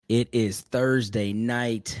It is Thursday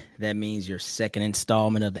night. That means your second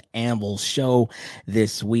installment of the Anvil Show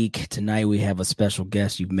this week. Tonight we have a special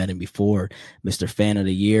guest. You've met him before, Mr. Fan of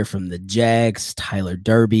the Year from the Jags, Tyler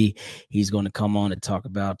Derby. He's going to come on and talk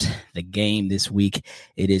about the game this week.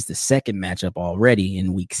 It is the second matchup already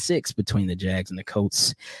in week 6 between the Jags and the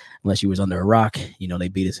Colts. Unless you was under a rock, you know they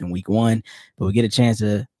beat us in week 1, but we get a chance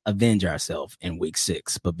to avenge ourselves in week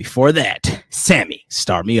 6. But before that, Sammy,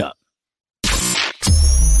 start me up.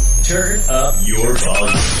 Turn up your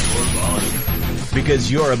volume. Because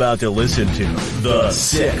you're about to listen to The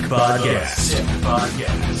Sick Podcast.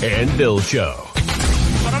 Anvil Show.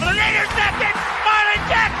 Intercepted! Marlon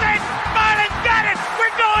Jackson! Marlon got it!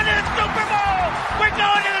 We're going to the Super Bowl! We're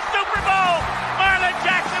going to the Super Bowl! Marlon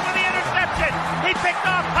Jackson with the interception! He picked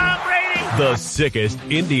off Tom Brady! The sickest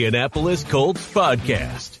Indianapolis Colts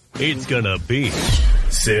podcast. It's gonna be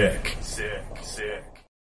sick.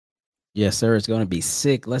 Yes, sir. It's going to be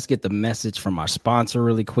sick. Let's get the message from our sponsor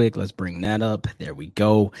really quick. Let's bring that up. There we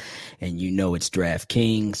go. And you know it's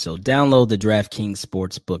DraftKings. So download the DraftKings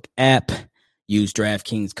Sportsbook app. Use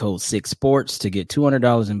DraftKings code 6sports to get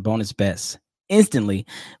 $200 in bonus bets instantly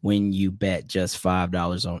when you bet just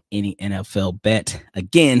 $5 on any NFL bet.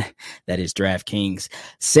 Again, that is DraftKings.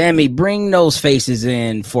 Sammy, bring those faces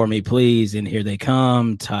in for me, please. And here they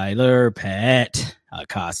come. Tyler, Pat,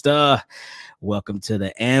 Acosta. Welcome to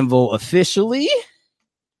the Anvil officially.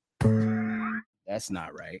 That's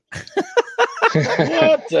not right.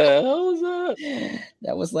 What the hell is that?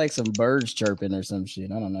 That was like some birds chirping or some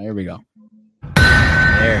shit. I don't know. Here we go.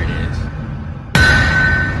 There it is.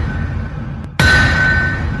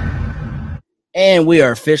 And we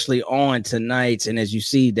are officially on tonight. And as you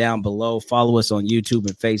see down below, follow us on YouTube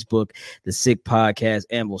and Facebook, the Sick Podcast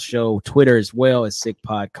Anvil Show, Twitter as well as Sick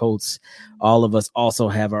Pod Colts. All of us also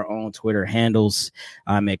have our own Twitter handles.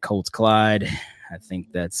 I'm at Colts Clyde. I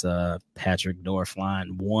think that's Patrick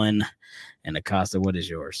Dorfline 1. And Acosta, what is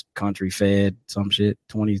yours? Country Fed, some shit,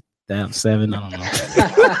 20,7. I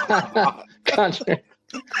don't know. Country.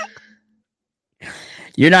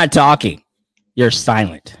 You're not talking. You're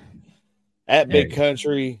silent. At Big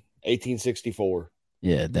Country, 1864.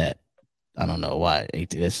 Yeah, that. I don't know why.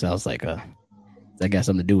 It sounds like that got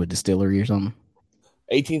something to do with distillery or something.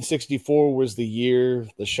 1864 was the year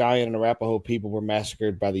the Cheyenne and Arapaho people were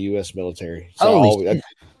massacred by the U.S. military. So,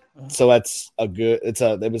 that's a good.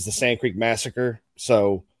 It was the Sand Creek Massacre.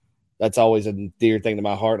 So that's always a dear thing to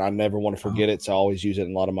my heart. I never want to forget it. So I always use it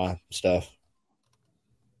in a lot of my stuff.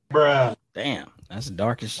 Bruh. Damn, that's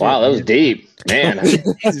dark as shit. Wow, that was deep, man.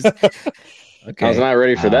 Okay. I was not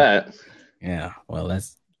ready for that. Yeah, well,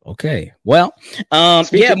 that's okay. Well,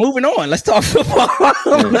 moving on. Let's talk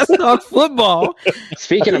football.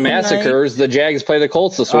 Speaking of massacres, the Jags play the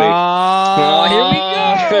Colts this week. Here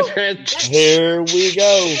we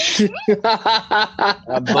go.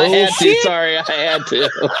 I had to. Sorry, I had to.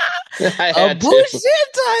 Bullshit,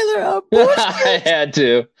 Tyler. I had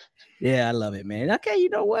to. Yeah, I love it, man. Okay, you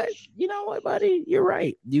know what, buddy? You're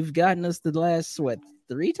right. You've gotten us the last 3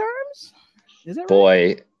 times? Is that right?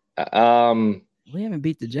 Boy, we haven't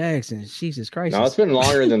beat the Jags since Jesus Christ. No, it's been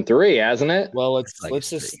longer than 3, hasn't it? Well, let's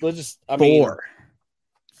just. I 4.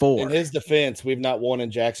 In his defense, we've not won in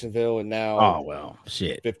Jacksonville, and now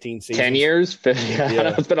 15 seasons. 10 years?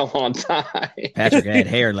 Yeah. It's been a long time. Patrick had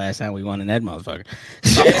hair last time we won in that motherfucker.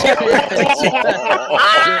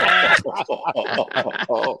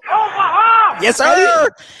 Yes, sir.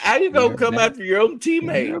 How you gonna come after your own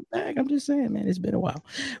teammate? I'm just saying, man, it's been a while.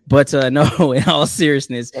 But no, in all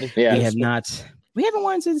seriousness, we haven't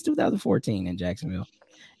won since 2014 in Jacksonville.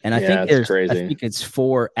 And I think it's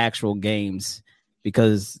 4 actual games.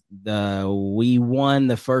 Because we won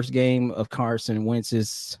the first game of Carson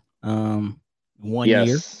Wentz's 1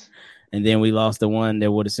 year, and then we lost the one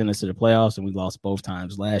that would have sent us to the playoffs, and we lost both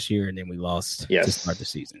times last year, and then we lost to start the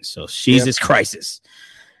season. So Jesus crisis,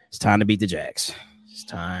 it's time to beat the Jags. It's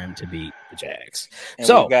time to beat the Jags. And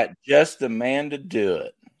so we got just the man to do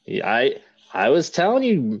it. Yeah, I was telling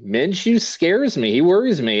you, Minshew scares me. He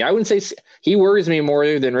worries me. I wouldn't say he worries me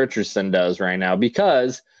more than Richardson does right now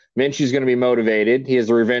because Minshew's going to be motivated. He has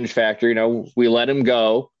the revenge factor. You know, we let him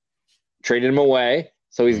go, traded him away.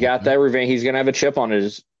 So he's got that revenge. He's going to have a chip on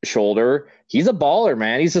his shoulder. He's a baller,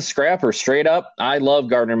 man. He's a scrapper straight up. I love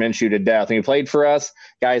Gardner Minshew to death. And he played for us.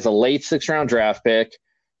 Guy's a late 6th-round draft pick.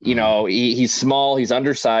 You know, he's small. He's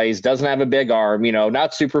undersized. Doesn't have a big arm. You know,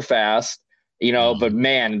 not super fast. You know, but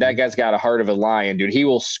man, that guy's got a heart of a lion, dude. He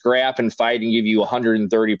will scrap and fight and give you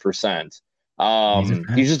 130%.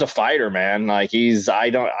 He's just a fighter, man. Like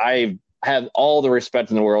I have all the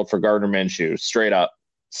respect in the world for Gardner Minshew, straight up.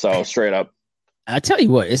 So straight up. I tell you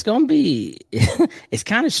what, it's gonna be. It's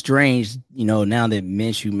kind of strange, now that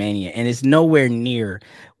Minshew mania, and it's nowhere near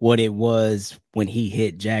what it was when he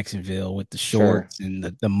hit Jacksonville with the shorts and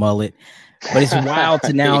the mullet. But it's wild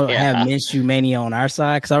to now have Minshew mania on our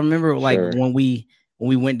side, because I remember when we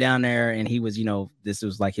went down there and he was, this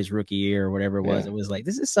was like his rookie year or whatever it was. It was like,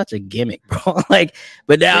 this is such a gimmick, bro.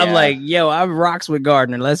 But now I'm like, yo, I rocks with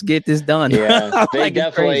Gardner. Let's get this done. Yeah, they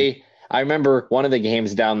definitely. I remember one of the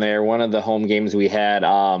games down there, one of the home games we had.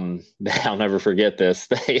 I'll never forget this.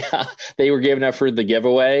 They were giving up for the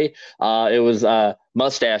giveaway. It was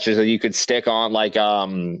mustaches that you could stick on, like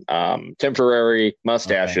temporary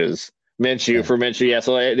mustaches. Okay. Minshew. Yeah.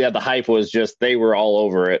 So the hype was just, they were all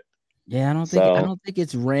over it. Yeah, I don't think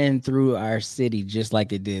it's ran through our city just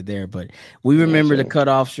like it did there, but we remember the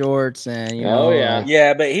cutoff shorts and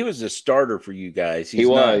yeah, but he was a starter for you guys. He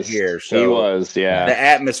was not here, so he was. Yeah, the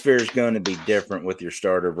atmosphere is going to be different with your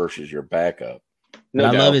starter versus your backup.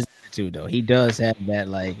 I love his attitude though. He does have that,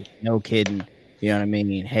 like, no kidding. You know what I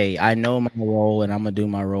mean? Hey, I know my role and I'm gonna do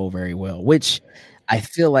my role very well, which I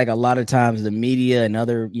feel like a lot of times the media and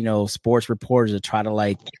other sports reporters will try to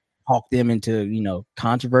like talk them into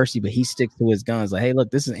controversy, but he sticks to his guns. Like, hey,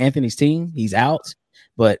 look, this is Anthony's team. He's out,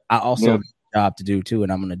 but I also have a job to do too,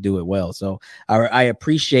 and I'm going to do it well. So I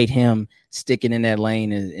appreciate him sticking in that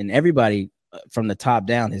lane, and everybody from the top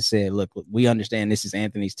down has said, look, we understand this is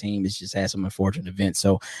Anthony's team. It's just had some unfortunate events.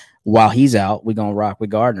 So while he's out, we're going to rock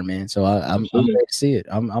with Gardner, man. So I'm ready to see it.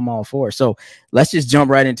 I'm all for it. So let's just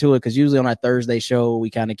jump right into it, because usually on our Thursday show, we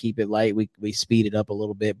kind of keep it light. We speed it up a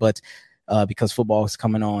little bit, but because football is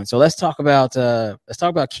coming on. So let's talk about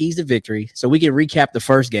keys to victory. So we can recap the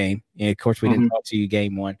first game. And of course, we didn't talk to you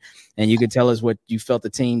game one, and you can tell us what you felt the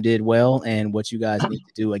team did well and what you guys need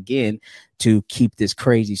to do again to keep this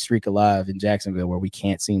crazy streak alive in Jacksonville, where we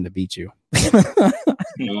can't seem to beat you.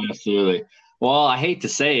 Absolutely. Well, I hate to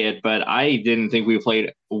say it, but I didn't think we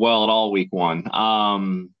played well at all week one.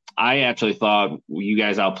 I actually thought you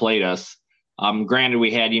guys outplayed us. Granted,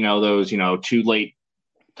 we had, those, 2 late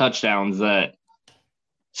touchdowns that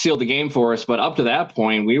sealed the game for us, but up to that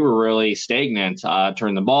point we were really stagnant.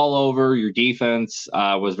 Turned the ball over. Your defense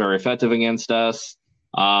was very effective against us.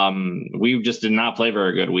 We just did not play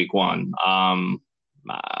very good week one.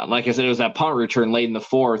 Like I said, it was that punt return late in the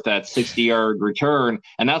fourth, that 60-yard return,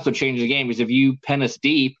 and that's what changed the game. Because if you pen us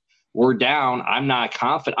deep, we're down. I'm not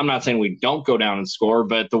confident. I'm not saying we don't go down and score,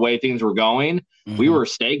 but the way things were going, we were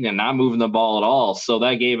stagnant, not moving the ball at all. So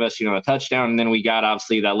that gave us, a touchdown. And then we got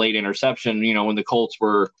obviously that late interception, when the Colts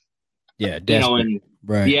were, desperate.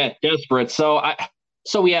 Desperate. So it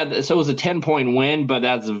was a 10-point win, but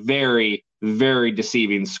that's a very, very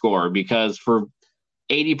deceiving score, because for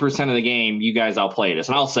 80% of the game, you guys outplayed us.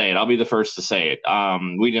 And I'll say it. I'll be the first to say it.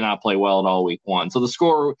 We did not play well at all week one. So the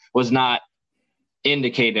score was not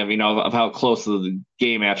indicative, of how close the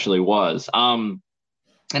game actually was. And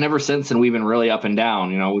ever since then, we've been really up and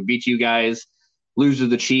down. We beat you guys, lose to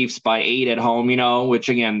the Chiefs by 8 at home, which,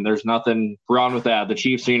 again, there's nothing wrong with that. The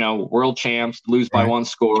Chiefs are, world champs, lose by 1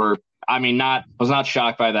 score. I mean, was not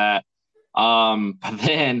shocked by that. But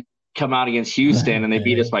then come out against Houston and they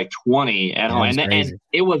beat us by 20 at home. And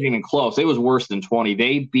it wasn't even close. It was worse than 20.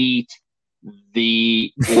 They beat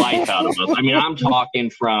the life out of us. I mean, I'm talking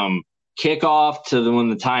from kickoff to when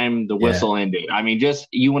the whistle ended. I mean, just,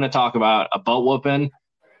 you want to talk about a butt whooping,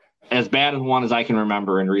 as bad as one as I can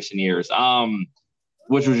remember in recent years,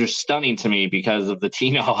 which was just stunning to me because of the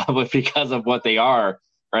team, but because of what they are.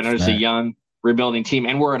 Right now, it's a young rebuilding team,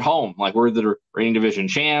 and we're at home. Like, we're the reigning division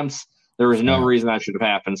champs. There was no reason that should have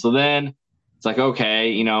happened. So then it's like,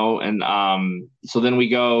 okay, and so then we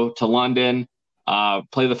go to London,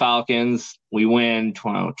 play the Falcons. We win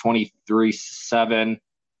 23-7.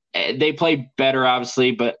 They played better,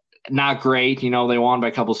 obviously, but not great. They won by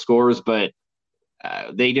a couple scores, but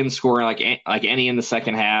they didn't score like any in the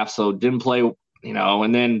second half, so didn't play.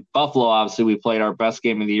 And then Buffalo, obviously, we played our best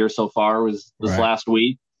game of the year so far was this last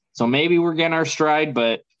week. So maybe we're getting our stride,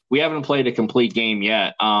 but we haven't played a complete game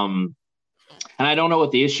yet. And I don't know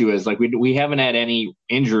what the issue is. Like, we haven't had any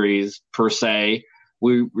injuries per se.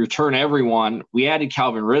 We return everyone. We added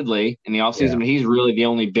Calvin Ridley in the offseason, but he's really the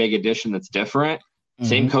only big addition that's different.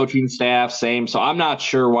 Same coaching staff, same. So I'm not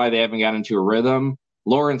sure why they haven't got into a rhythm.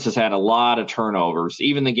 Lawrence has had a lot of turnovers.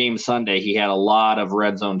 Even the game Sunday, he had a lot of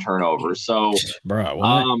red zone turnovers. So,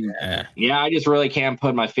 I just really can't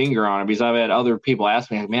put my finger on it, because I've had other people ask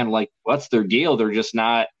me, man, like, what's their deal? They're just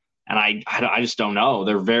not. And I just don't know.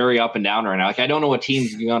 They're very up and down right now. Like, I don't know what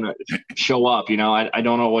team's going to show up. I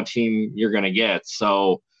don't know what team you're going to get.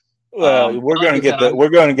 So, we're going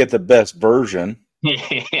to get the best version.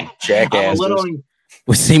 Jackasses.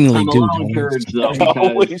 We seemingly do. Encouraged though,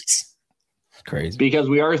 because crazy. Because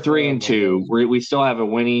we are 3-2. We still have a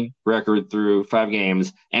winning record through 5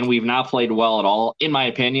 games, and we've not played well at all, in my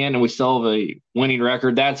opinion. And we still have a winning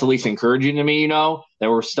record. That's at least encouraging to me, that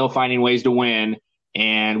we're still finding ways to win,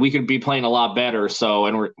 and we could be playing a lot better.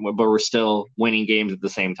 But we're still winning games at the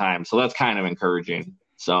same time. So that's kind of encouraging.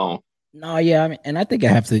 So. No, yeah, I mean, and I think I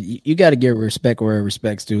have to. You got to give respect where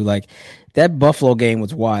respect's due. Like that Buffalo game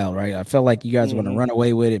was wild, right? I felt like you guys were going to run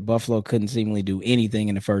away with it. Buffalo couldn't seemingly do anything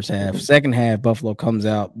in the first half. Second half, Buffalo comes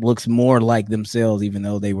out, looks more like themselves, even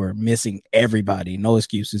though they were missing everybody. No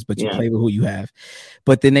excuses, but you play with who you have.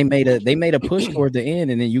 But then they made a push toward the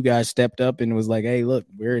end, and then you guys stepped up and was like, "Hey, look,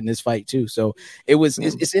 we're in this fight too." So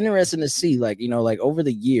it's interesting to see, like over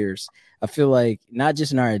the years. I feel like not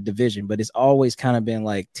just in our division, but it's always kind of been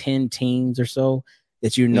like 10 teams or so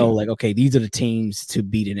that like, okay, these are the teams to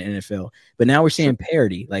beat in the NFL. But now we're seeing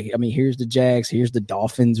parity. Like, I mean, here's the Jags, here's the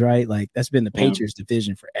Dolphins, right? Like, that's been the Patriots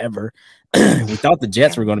division forever. We thought the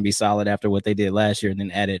Jets were going to be solid after what they did last year and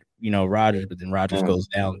then added, Rodgers, but then Rodgers goes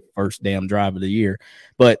down first damn drive of the year.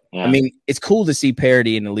 But, I mean, it's cool to see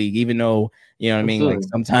parity in the league, even though, like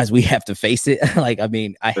sometimes we have to face it. Like, I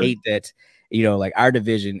mean, I hate that. Like our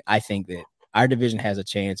division, I think that our division has a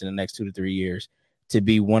chance in the next 2 to 3 years to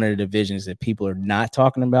be one of the divisions that people are not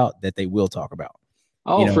talking about that they will talk about.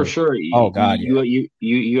 Oh, for sure. God,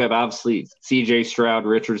 you have obviously CJ Stroud,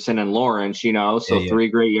 Richardson, and Lawrence. So 3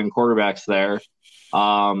 great young quarterbacks there.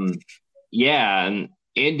 And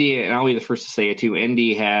Indy, and I'll be the first to say it too.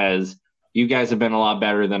 Indy you guys have been a lot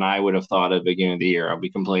better than I would have thought at the beginning of the year. I'll be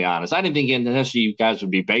completely honest. I didn't think necessarily you guys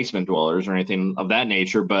would be basement dwellers or anything of that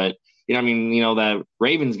nature, but. That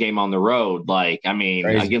Ravens game on the road,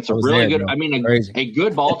 against a really good, a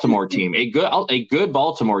good Baltimore team, a good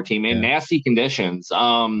Baltimore team in nasty conditions.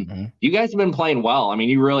 You guys have been playing well. I mean,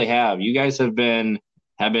 you really have. You guys have been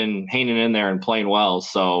hanging in there and playing well.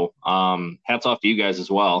 So, hats off to you guys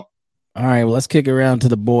as well. All right, well, let's kick it around to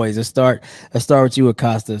the boys. Let's start with you,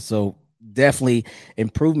 Acosta. So definitely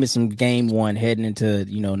improvements in game 1 heading into,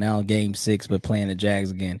 now game 6, but playing the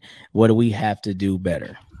Jags again. What do we have to do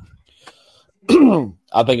better?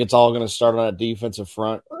 I think it's all going to start on a defensive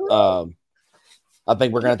front. I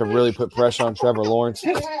think we're going to have to really put pressure on Trevor Lawrence.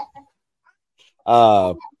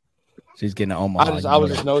 She's getting to Omaha. I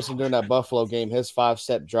was just noticing during that Buffalo game, his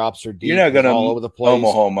 5-step drops are deep. You're not going to all over the place.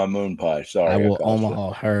 Omaha my moon pie. Sorry, I will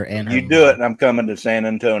Omaha her and her. You do it, and I'm coming to San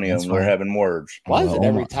Antonio, and we're having words. Why is it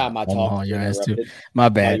every time I talk? Your ass too. My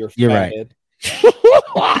bad. You're right.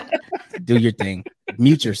 Do your thing.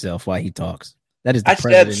 Mute yourself while he talks. That is. I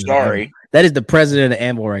said sorry. That is the president of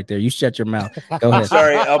Amble right there. You shut your mouth. Go ahead.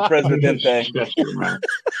 Sorry, El Presidente.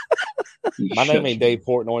 My name ain't Dave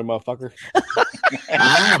Portnoy, motherfucker.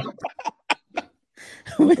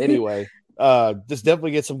 Anyway, just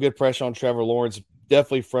definitely get some good pressure on Trevor Lawrence.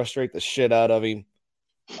 Definitely frustrate the shit out of him.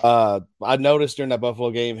 I noticed during that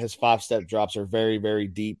Buffalo game, his 5-step drops are very, very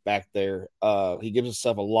deep back there. He gives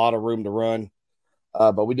himself a lot of room to run.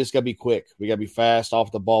 But we just got to be quick. We got to be fast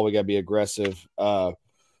off the ball. We got to be aggressive.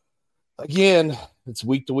 Again, it's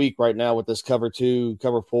week to week right now with this cover 2,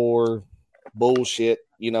 cover 4 bullshit.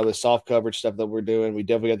 The soft coverage stuff that we're doing. We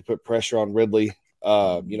definitely got to put pressure on Ridley.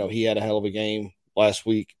 He had a hell of a game last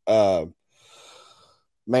week. Man,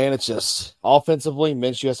 it's just offensively,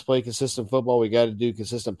 Minshew has to play consistent football. We got to do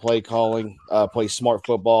consistent play calling, play smart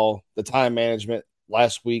football. The time management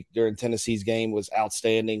last week during Tennessee's game was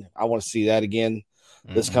outstanding. I want to see that again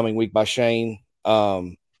this coming week by Shane. But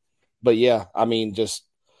yeah, I mean, just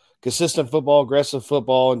consistent football, aggressive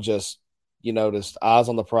football, and just eyes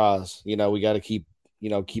on the prize. We got to keep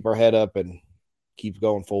our head up and keep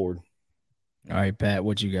going forward. All right, Pat,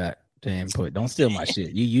 what you got to input? Don't steal my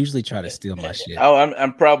shit. You usually try to steal my shit. Oh,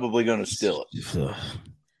 I'm probably going to steal it.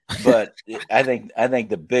 But I think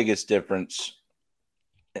the biggest difference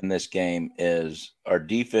in this game is our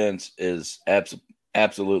defense is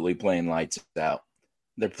absolutely playing lights out.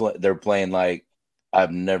 They're playing like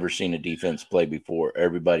I've never seen a defense play before.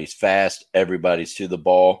 Everybody's fast. Everybody's to the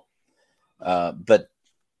ball. But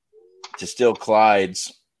to steal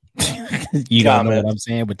Clyde's you don't know what I'm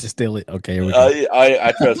saying, but to steal it. Okay, here we go.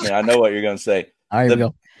 I trust me. I know what you're going to say. All right, here we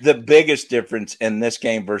go. The biggest difference in this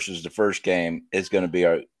game versus the first game is going to be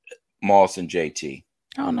our Moss and JT.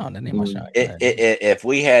 Oh, no, that ain't my shot. If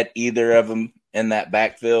we had either of them in that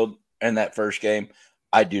backfield in that first game,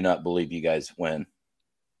 I do not believe you guys win.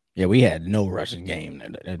 Yeah, we had no rushing game.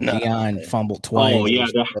 Deion fumbled twice. Oh, yeah.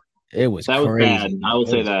 It was that crazy. Was bad. I will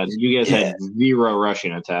say that. You guys had 0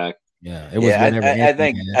 rushing attack. Yeah, it was. Yeah, I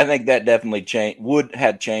think that definitely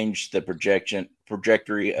changed the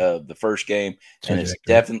trajectory of the first game, and it's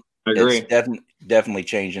definitely definitely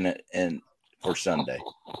changing it for Sunday.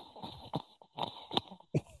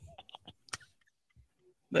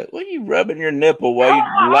 What are you rubbing your nipple while you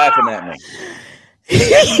laughing at me?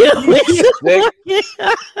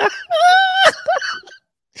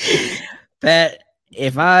 Pat,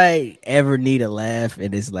 if I ever need a laugh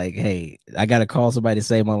and it's like, hey, I gotta call somebody to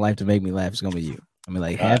save my life to make me laugh, it's gonna be you. I mean,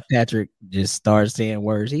 like, have Patrick just start saying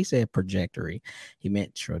words. He said trajectory. He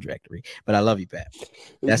meant trajectory. But I love you, Pat.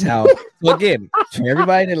 That's how. So again, for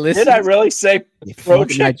everybody that listens, did I really say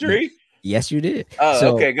trajectory? Yes, you did. Oh,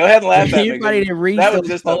 so, okay. Go ahead and laugh at me. Everybody that reads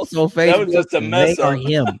those posts on Facebook, that was just a mess they are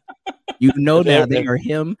him. You know now they are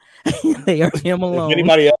him. They are him alone. If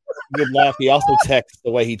anybody else has a good laugh, he also texts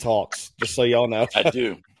the way he talks, just so y'all know. I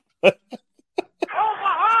do.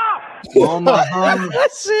 Omaha.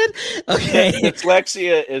 That's it. Okay.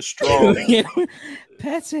 Dyslexia is strong.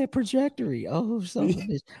 Pat said trajectory. Oh,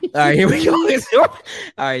 something. All right, here we go. All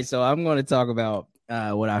right, so I'm going to talk about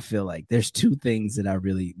what I feel like. There's two things that I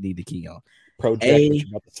really need to key on. Project what you're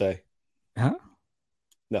about to say. Huh?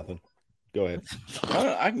 Nothing. Go ahead.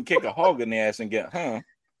 I can kick a hog in the ass and get,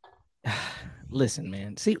 Listen,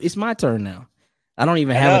 man. See, it's my turn now. I don't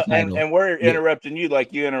even have a title. And we're interrupting you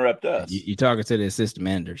like you interrupt us. You're talking to the assistant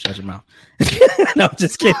manager. Shut your mouth. No, I'm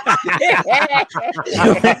just kidding.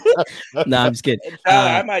 No, I'm just kidding.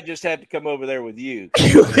 Tyler, I might just have to come over there with you.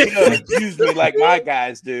 You don't use me like my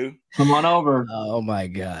guys do. Come on over. Oh, my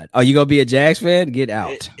God. Oh, you going to be a Jags fan? Get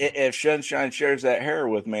out. If Sunshine shares that hair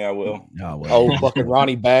with me, I will. Oh, well. Oh, fucking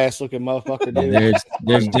Ronnie Bass looking motherfucker, dude.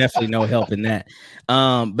 There's definitely no help in that.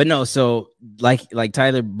 But no, so like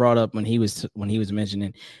Tyler brought up when he was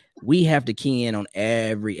mentioning, we have to key in on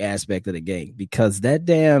every aspect of the game because that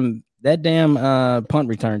damn punt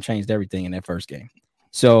return changed everything in that first game.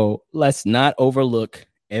 So let's not overlook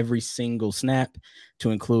every single snap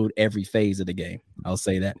to include every phase of the game. I'll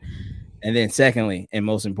say that. And then secondly, and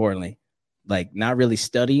most importantly, like not really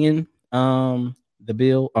studying not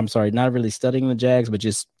really studying the Jags, but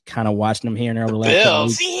just kind of watching them here and there over the last couple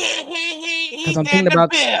weeks. Because I'm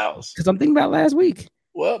thinking about last week.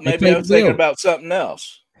 Well, maybe I was thinking about something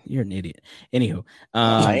else. You're an idiot. Anywho,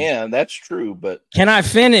 I am. That's true. But can I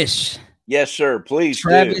finish? Yes, sir. Please,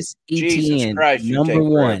 Travis do. Etienne, Christ, number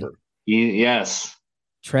one. Yes.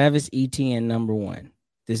 Travis Etienne, number one.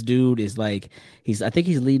 This dude is like I think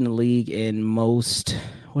he's leading the league in most.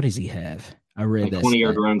 What does he have? I read like that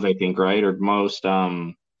 20-yard runs, I think, right? Or most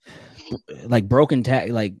like broken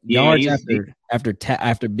yards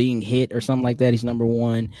after being hit or something like that. He's number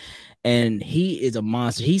one. And he is a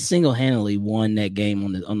monster. He single-handedly won that game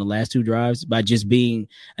on the last two drives by just being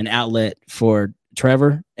an outlet for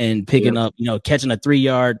Trevor and picking up, catching a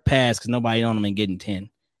 3-yard pass because nobody on him and getting 10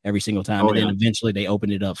 every single time. Then eventually they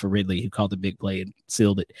opened it up for Ridley, who caught the big play and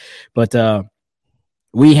sealed it. But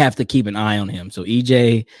we have to keep an eye on him. So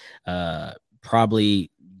EJ,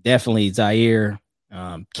 definitely Zaire,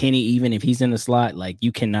 Kenny, even if he's in the slot, like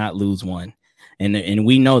you cannot lose one. And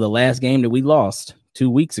we know the last game that we lost 2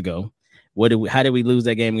 weeks ago. How did we lose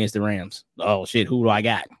that game against the Rams? Oh shit, who do I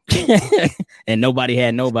got? And nobody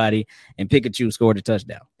had nobody, and Pikachu scored a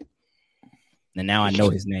touchdown. And now I know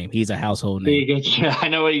his name. He's a household name. I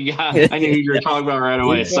know what you got. I knew who you were talking about right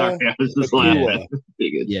away. Sorry, I was just laughing.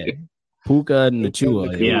 Yeah. Puka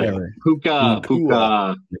Nacua. Yeah. Puka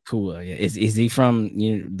Nacua. Yeah. Is he from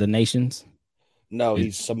the nations? No,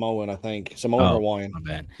 he's Samoan, I think. Samoan Hawaiian. My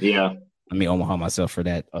bad. Yeah. I mean Omaha myself for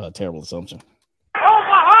that terrible assumption.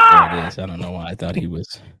 Omaha! There it is. I don't know why I thought he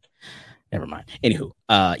was. Never mind.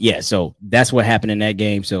 Anywho, so that's what happened in that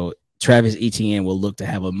game. So Travis Etienne will look to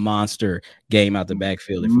have a monster game out the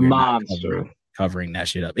backfield if we're not covering that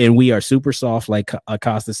shit up. And we are super soft, like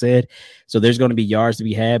Acosta said. So there's going to be yards to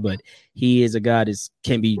be had, but he is a guy that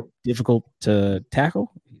can be difficult to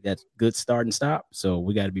tackle. That's good start and stop. So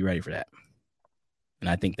we got to be ready for that. And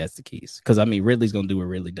I think that's the keys. Because, Ridley's going to do what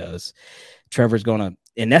Ridley does. Trevor's going to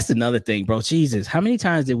 – and that's another thing, bro. Jesus, how many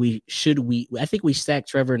times should we – I think we sacked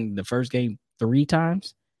Trevor in the first game 3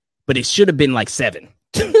 times, but it should have been like 7.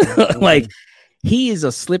 Like, he is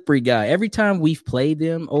a slippery guy. Every time we've played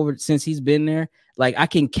them since he's been there, like, I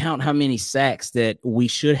can count how many sacks that we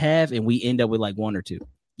should have, and we end up with like 1 or 2.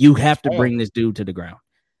 You have to bring this dude to the ground.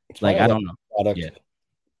 Like, I don't know. Yeah.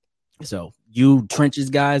 So you trenches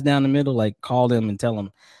guys down the middle, like call them and tell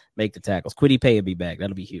them make the tackles. Quiddy Pay will be back.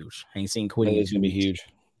 That'll be huge. I ain't seen Quiddy. It's gonna be huge.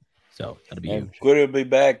 So that'll be huge. Quiddy will be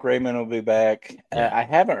back. Raymond will be back. Yeah. I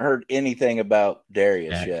haven't heard anything about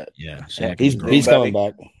Darius yet. Yeah, he's coming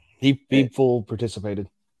back. He full participated.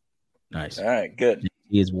 Nice. All right, good.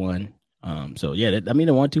 He is one. So yeah, the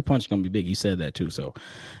 1-2 punch is gonna be big. You said that too. So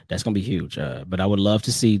that's gonna be huge. But I would love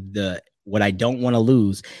to see what I don't want to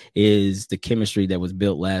lose is the chemistry that was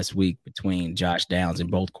built last week between Josh Downs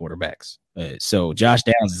and both quarterbacks. So Josh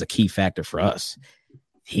Downs is a key factor for us.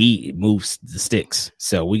 He moves the sticks.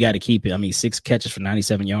 So we got to keep it. I mean, 6 catches for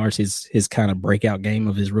 97 yards, his kind of breakout game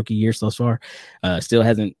of his rookie year so far. Still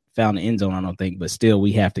hasn't found the end zone, I don't think, but still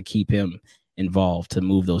we have to keep him involved to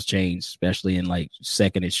move those chains, especially in like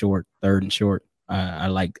second and short, third and short. I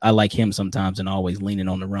like him sometimes and always leaning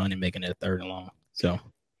on the run and making it a third and long. So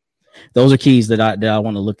those are keys that I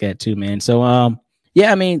want to look at too, man. So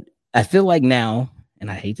yeah, I mean, I feel like now, and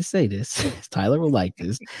I hate to say this, Tyler will like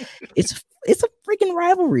this. It's a freaking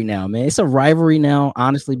rivalry now, man. It's a rivalry now,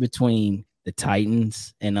 honestly, between the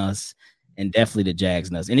Titans and us, and definitely the Jags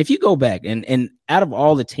and us. And if you go back and out of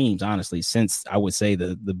all the teams, honestly, since I would say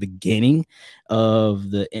the beginning of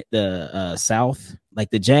the South, like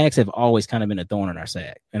the Jags have always kind of been a thorn in our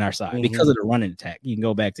side because of the running attack. You can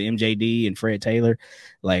go back to MJD and Fred Taylor,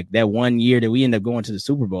 like that one year that we ended up going to the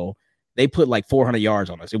Super Bowl. They put like 400 yards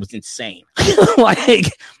on us. It was insane.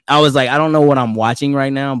 Like I was like, I don't know what I'm watching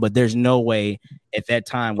right now, but there's no way at that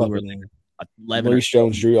time we were like 11. Maurice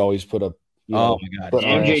Jones-Drew always put up. Oh my God!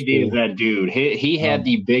 MJD is that dude. He had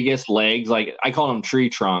the biggest legs. Like I call him tree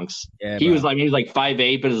trunks. Yeah, he was like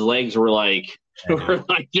 5'8", but his legs were like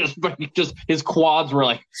just his quads were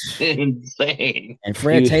like insane. And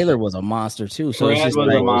Fred Taylor was a monster too. So Fred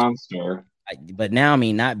was a monster. But now, I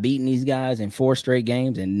mean, not beating these guys in 4 straight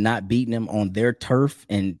games and not beating them on their turf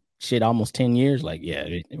and shit almost 10 years. Like, yeah,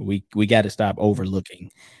 we got to stop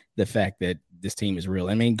overlooking the fact that this team is real.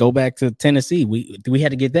 I mean, go back to Tennessee. We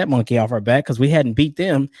had to get that monkey off our back because we hadn't beat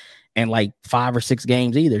them in like 5 or 6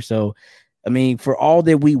 games either. So, I mean, for all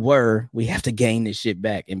that we have to gain this shit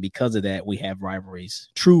back. And because of that, we have rivalries,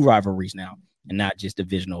 true rivalries now, and not just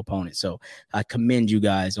divisional opponents. So I commend you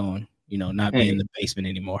guys on, not being in the basement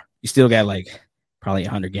anymore. You still got like probably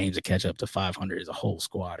 100 games to catch up to 500 as a whole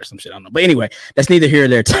squad or some shit. I don't know. But anyway, that's neither here nor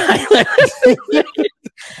there, Tyler.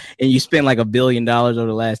 And you spent like $1 billion over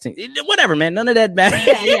the last 10. Whatever, man. None of that matters.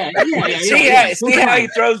 See how he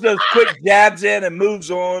throws those quick jabs in and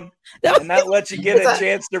moves on, and that lets you get a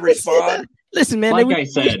chance to respond. Listen, man. Like I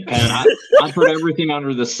said, Pat, I've heard everything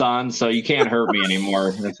under the sun, so you can't hurt me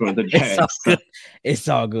anymore. That's what the Jags. It's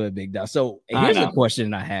all good, big dog. So here's a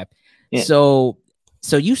question I have. Yeah. So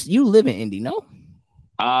you live in Indy, no?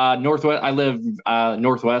 Northwest. I live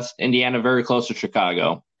Northwest Indiana, very close to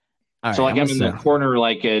Chicago. Right, so like I'm in the corner,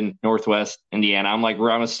 like in Northwest Indiana. I'm like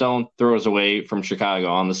around a stone throws away from Chicago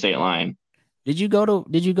on the state line. Did you go to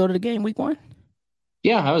the game week 1?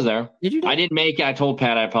 Yeah, I was there. Did you? I didn't make it. I told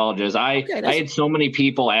Pat I apologize. I had so many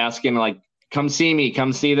people asking like, come see me,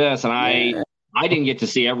 come see this. And I didn't get to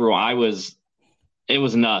see everyone. It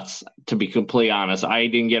was nuts, to be completely honest. I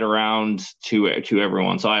didn't get around to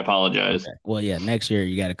everyone, so I apologize. Okay. Well, yeah, next year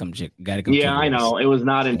you got to come. Yeah, I know. It was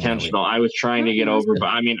not intentional. I was trying to get over, but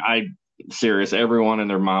I mean, serious. Everyone and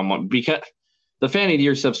their mom because the fan of the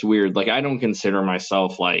year stuff's weird. Like, I don't consider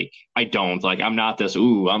myself like I'm not this. You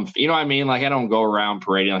know what I mean? Like, I don't go around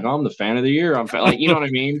parading like, oh, I'm the fan of the year. I'm like, you know what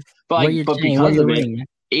I mean? But because of it,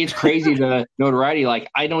 it's crazy the notoriety. Like,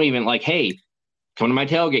 I don't even like, hey, come to my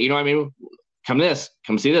tailgate. You know what I mean?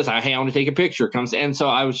 Come see this. Hey, I want to take a picture. And so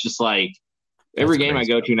I was just like, every game I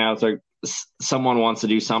go to now, it's like someone wants to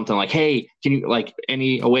do something like, hey, can you like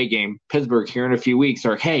any away game, Pittsburgh here in a few weeks,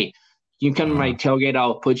 or hey, you can come to my tailgate.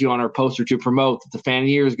 I'll put you on our poster to promote that the fan of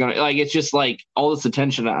the year is going to like, it's just like all this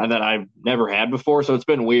attention that I've never had before. So it's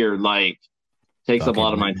been weird. Like takes up a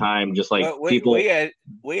lot of my time. Just like people.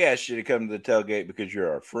 We asked you to come to the tailgate because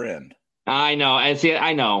you're our friend. I know. I see.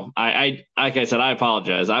 I know. I like I said, I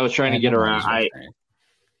apologize. I was trying to get around.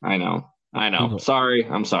 I know. People, sorry.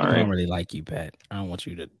 I'm sorry. I don't really like you, Pat. I don't want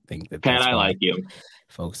you to think that. Pat, I like you,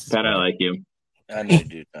 folks. Pat, I like you. I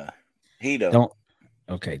need to. He don't.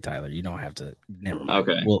 Okay, Tyler, you don't have to. Never mind.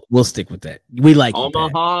 Okay, we'll stick with that. We like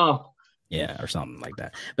Omaha. You, yeah, or something like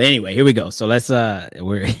that. But anyway, here we go. So let's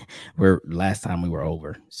we're last time we were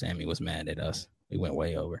over. Sammy was mad at us. We went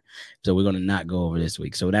way over. So we're gonna not go over this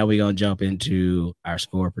week. So now we're gonna jump into our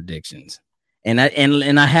score predictions. And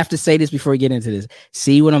I have to say this before we get into this.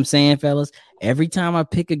 See what I'm saying, fellas? Every time I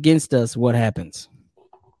pick against us, what happens?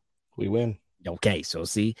 We win. Okay, so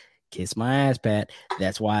see, kiss my ass, Pat.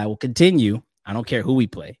 That's why I will continue. I don't care who we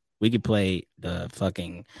play. We could play the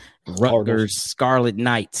fucking Rutgers Scarlet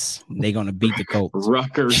Knights. They're going to beat the Colts.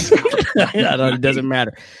 Rutgers. It doesn't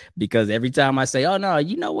matter because every time I say, oh, no,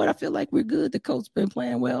 you know what? I feel like we're good. The Colts been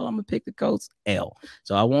playing well. I'm going to pick the Colts. L.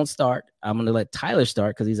 So I won't start. I'm going to let Tyler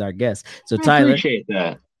start because he's our guest. So Tyler. I appreciate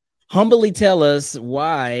that. humbly tell us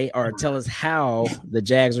why, or tell us how the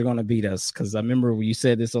Jags are going to beat us. Because I remember when you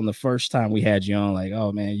said this on the first time we had you on, like,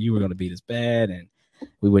 oh man, you were going to beat us bad, and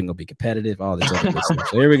we wasn't going to be competitive. All this other good stuff.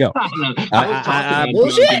 So here we go. I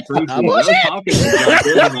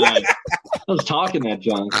was talking that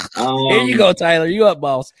junk. Here you go, Tyler. You up,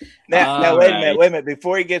 boss? Now wait a minute.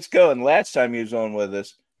 Before he gets going, last time he was on with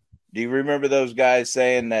us, do you remember those guys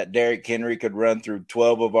saying that Derrick Henry could run through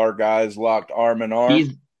 12 of our guys locked arm in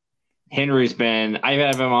arm? Henry's been – I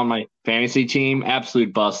have him on my fantasy team.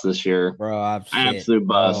 Absolute bust this year. Bro, absolute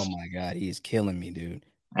bust. Oh, my God. He's killing me, dude.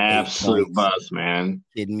 Absolute bust, man.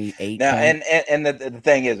 Kidding me? 8 now, points. And the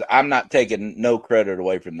thing is, I'm not taking no credit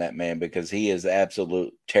away from that man because he is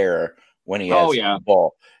absolute terror when he has the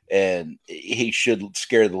ball. And he should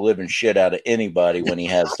scare the living shit out of anybody when he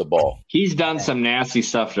has the ball. He's done some nasty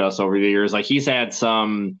stuff to us over the years. Like he's had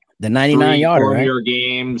some the 99-yarder, right?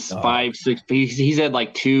 games, 5, 6. He's had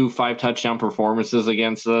like 2 5-touchdown performances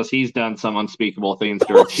against us. He's done some unspeakable things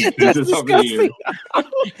to our defenses over the years.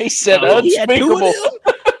 He said unspeakable.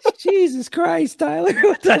 Jesus Christ, Tyler!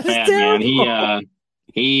 Man,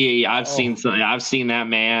 I've seen that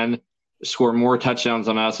man score more touchdowns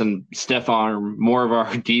on us and stiff arm more of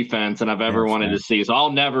our defense than I've ever wanted to see. So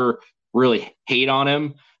I'll never really hate on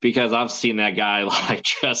him because I've seen that guy like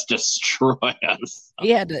just destroy us.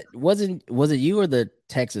 He had to, was it you or the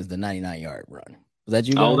Texans, the 99-yard run? Was that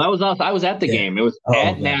you? Oh, that was us. I was at the game. It was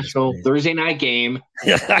at Nashville, Thursday night game.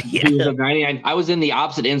 He was at 99. I was in the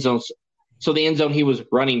opposite end zone. So the end zone he was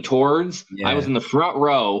running towards, I was in the front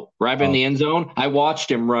row, right in the end zone. I watched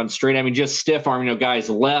him run straight at me, just stiff arm, guys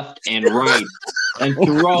left and right, and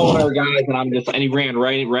throw our guys, and he ran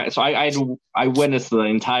right. So I witnessed the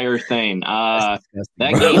entire thing. That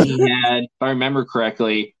game he had, if I remember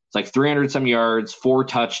correctly, it's like 300 some yards, 4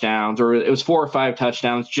 touchdowns, or it was 4 or 5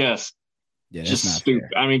 touchdowns. Just stupid.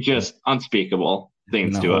 I mean, just unspeakable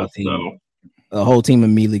things to us. So. The whole team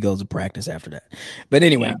immediately goes to practice after that. But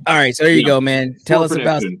anyway, all right. So there you go, man. Tell us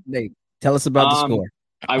about the score.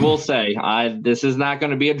 I will say, this is not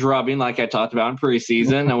going to be a drubbing like I talked about in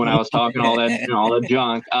preseason and when I was talking all that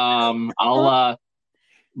junk.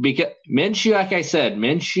 Because Minshew, like I said,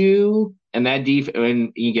 and that defense,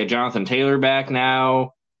 when you get Jonathan Taylor back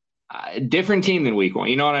now, different team than week 1.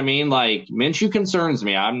 You know what I mean? Like Minshew concerns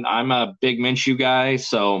me. I'm a big Minshew guy,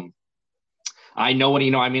 so. I know what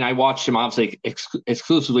I watched him obviously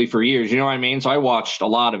exclusively for years. You know what I mean? So I watched a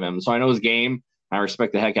lot of him. So I know his game. I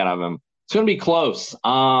respect the heck out of him. It's going to be close.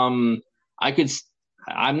 I'm going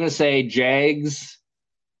to say Jags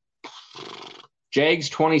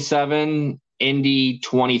 27, Indy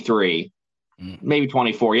 23, maybe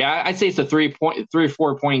 24. Yeah, I'd say it's a 3 or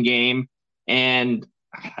 4 point game. And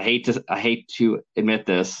I hate to admit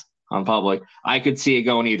this on public, I could see it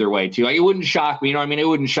going either way too. Like, it wouldn't shock me. You know what I mean? It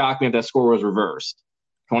wouldn't shock me if that score was reversed.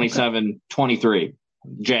 27-23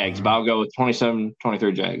 Jags. But I'll go with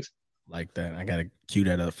 27-23 Jags. Like that. I got to cue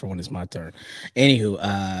that up for when it's my turn.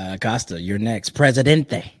 Anywho, Costa, you're next.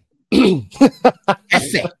 Presidente.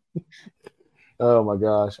 Oh my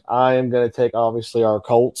gosh. I am going to take obviously our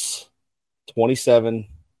Colts 27-17.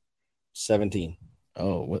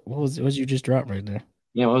 Oh, what was you just dropped right there?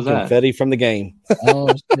 Yeah, what was that? Confetti from the game. Oh,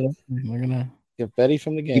 shit. We're gonna confetti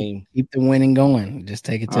from the game. Keep the winning going. Just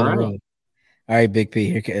take it to the road. All right, Big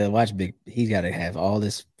P. Here, watch Big. He's got to have all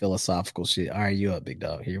this philosophical shit. All right, you up, big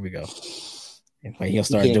dog. Here we go. He'll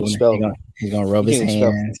start doing it. He's gonna rub his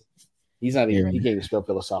hands. He's not even. He can't even spell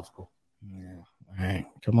philosophical. Yeah. All right,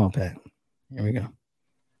 come on, Pat. Here we go.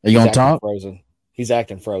 Are you gonna talk? Frozen. He's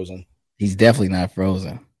acting frozen. He's definitely not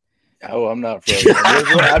frozen. Oh, I'm not frozen.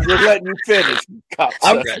 I'm just letting you finish.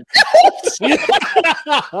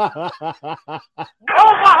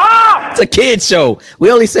 It's a kid show.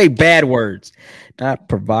 We only say bad words, not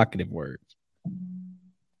provocative words.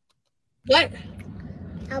 What?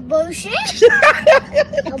 A bullshit?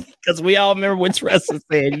 Because we all remember what Tressa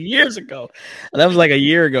said years ago. That was like a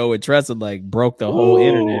year ago when Tressa broke the whole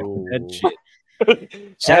internet with that shit.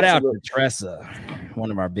 Shout out to Tressa, one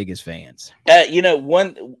of our biggest fans.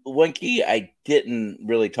 One key I didn't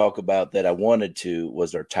really talk about that I wanted to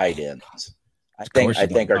was our tight ends. I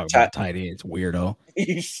think our tight ends, weirdo.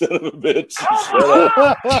 You son of a bitch!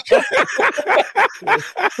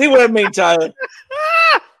 See what I mean, Tyler?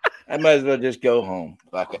 I might as well just go home.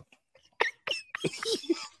 Fuck it.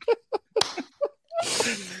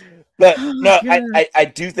 But no, I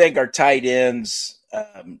do think our tight ends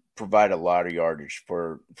provide a lot of yardage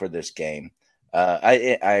for this game.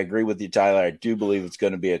 I agree with you, Tyler. I do believe it's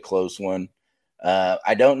going to be a close one.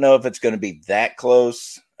 I don't know if it's going to be that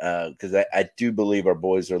close because I do believe our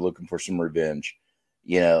boys are looking for some revenge.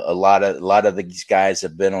 a lot of these guys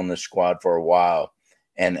have been on the squad for a while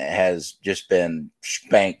and has just been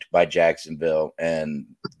spanked by Jacksonville, and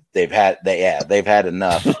they've had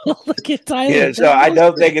enough. Look at Tyler. Yeah, so I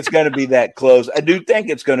don't think it's going to be that close. I do think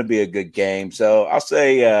it's going to be a good game. So I'll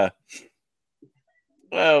say,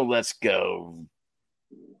 let's go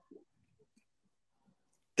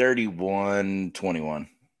 31-21.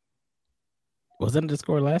 Wasn't it the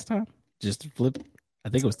score last time? Just flip. I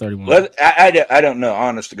think it was 31. Well, I don't know.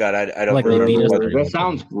 Honest to God, I don't Like remember. That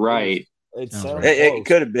sounds right. It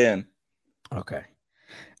could have been. Okay.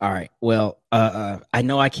 All right. Well, I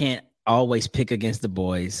know I can't always pick against the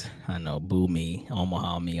boys. I know, boo me,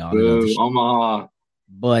 Omaha me, all that. Omaha.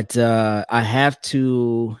 But I have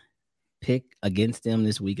to pick against them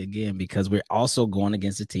this week again because we're also going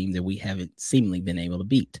against a team that we haven't seemingly been able to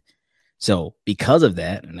beat. So because of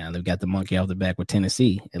that, now they've got the monkey off the back with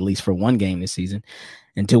Tennessee, at least for one game this season.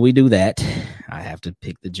 Until we do that, I have to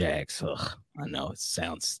pick the Jags. Ugh, I know it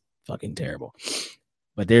sounds fucking terrible.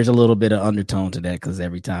 But there's a little bit of undertone to that because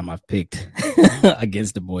every time I've picked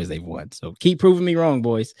against the boys, they've won. So keep proving me wrong,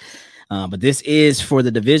 boys. But this is for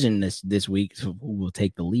the division this week. So who will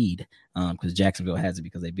take the lead because Jacksonville has it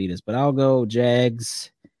because they beat us. But I'll go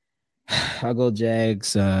Jags.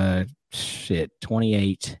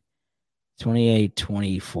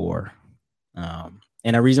 28-24.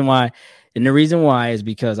 And the reason why is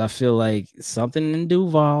because I feel like something in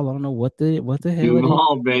Duval. I don't know what the hell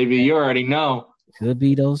Duval, baby. You already know. Could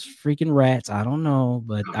be those freaking rats. I don't know,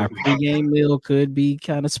 but our pregame meal could be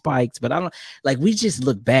kind of spiked. But I don't like. We just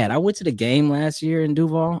look bad. I went to the game last year in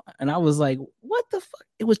Duval, and I was like, "What the fuck?"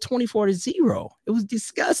 It was 24-0. It was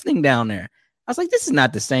disgusting down there. I was like, "This is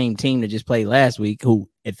not the same team that just played last week, who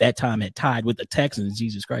at that time had tied with the Texans."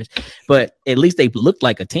 Jesus Christ! But at least they looked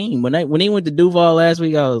like a team. When they went to Duval last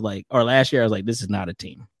week, I was like, or last year, I was like, "This is not a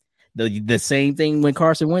team." The same thing when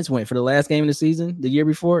Carson Wentz went for the last game of the season the year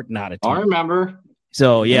before. Not a team. I remember.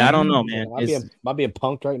 So yeah, I don't know, man. Am I being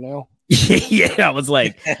punked right now? Yeah, I was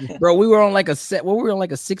like, bro, we were on like a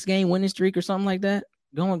 6-game winning streak or something like that.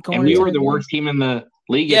 Going and we were the worst team in the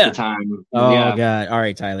league at the time. Oh God! All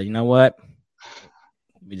right, Tyler. You know what?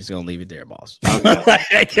 We're just gonna leave it there, boss.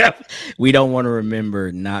 Okay. We don't want to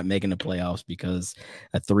remember not making the playoffs because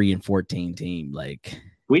a 3-14 team like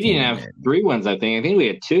we didn't have 3 wins. I think we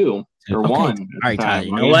had 2 or 1. All right, Tyler.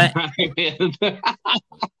 You know what?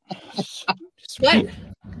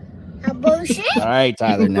 A bullshit? All right,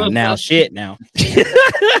 Tyler. Now shit. Now.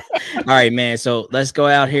 All right, man. So let's go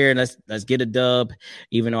out here and let's get a dub.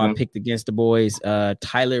 Even though I picked against the boys,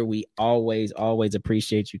 Tyler, we always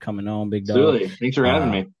appreciate you coming on, big dog. Absolutely. Thanks for having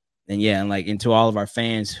me. And to all of our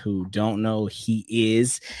fans who don't know, he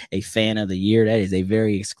is a fan of the year. That is a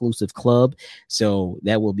very exclusive club. So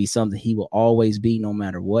that will be something he will always be no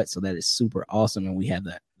matter what. So that is super awesome. And we have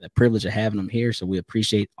the privilege of having him here. So we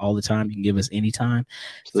appreciate all the time you can give us anytime.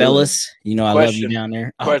 Absolutely. Fellas, I love you down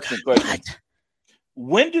there. Question.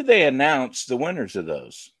 When do they announce the winners of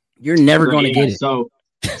those? You're never going to get it. So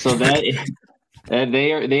that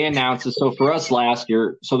they announced it. So for us last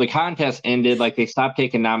year, so the contest ended, like they stopped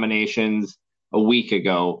taking nominations a week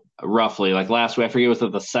ago, roughly. Like last week, I forget, was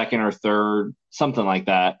it the 2nd or 3rd, something like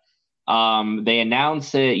that. They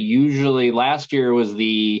announced it usually last year was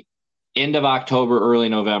the end of October, early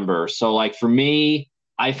November. So like for me,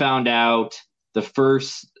 I found out the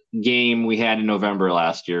first game we had in November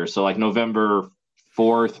last year. So like November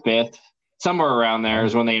 4th, 5th, somewhere around there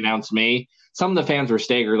is when they announced me. Some of the fans were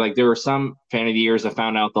staggered. Like there were some fan of the years that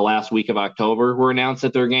found out the last week of October were announced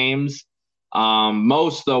at their games.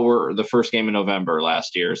 Most though were the first game in November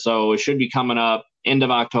last year. So it should be coming up end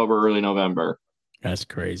of October, early November. That's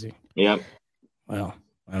crazy. Yep. Well,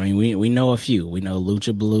 I mean, we know a few. We know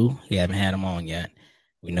Lucha Blue. We haven't had him on yet.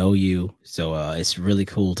 We know you. So it's really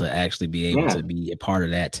cool to actually be able to be a part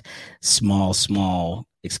of that small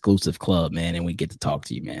exclusive club, man. And we get to talk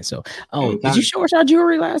to you, man. So, did you show us our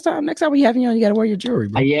jewelry last time? Next time we have you on, you got to wear your jewelry,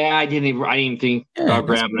 bro. Yeah, I didn't think about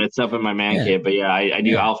grabbing it. It's up in my man cave, but I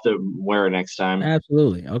do. I'll have to wear it next time.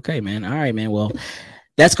 Absolutely. Okay, man. All right, man. Well,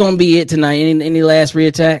 that's going to be it tonight. Any last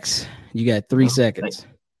reattacks? You got 3 seconds.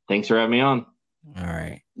 Thanks for having me on. All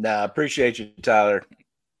right. Nah, appreciate you, Tyler.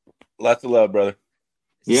 Lots of love, brother.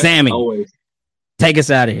 Yep, Sammy, always. Take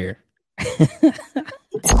us out of here.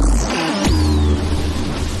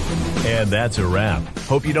 And that's a wrap.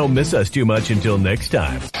 Hope you don't miss us too much until next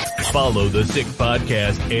time. Follow the Sick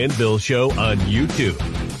Podcast and Bill Show on YouTube,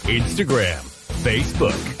 Instagram,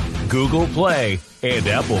 Facebook, Google Play, and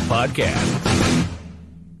Apple Podcasts.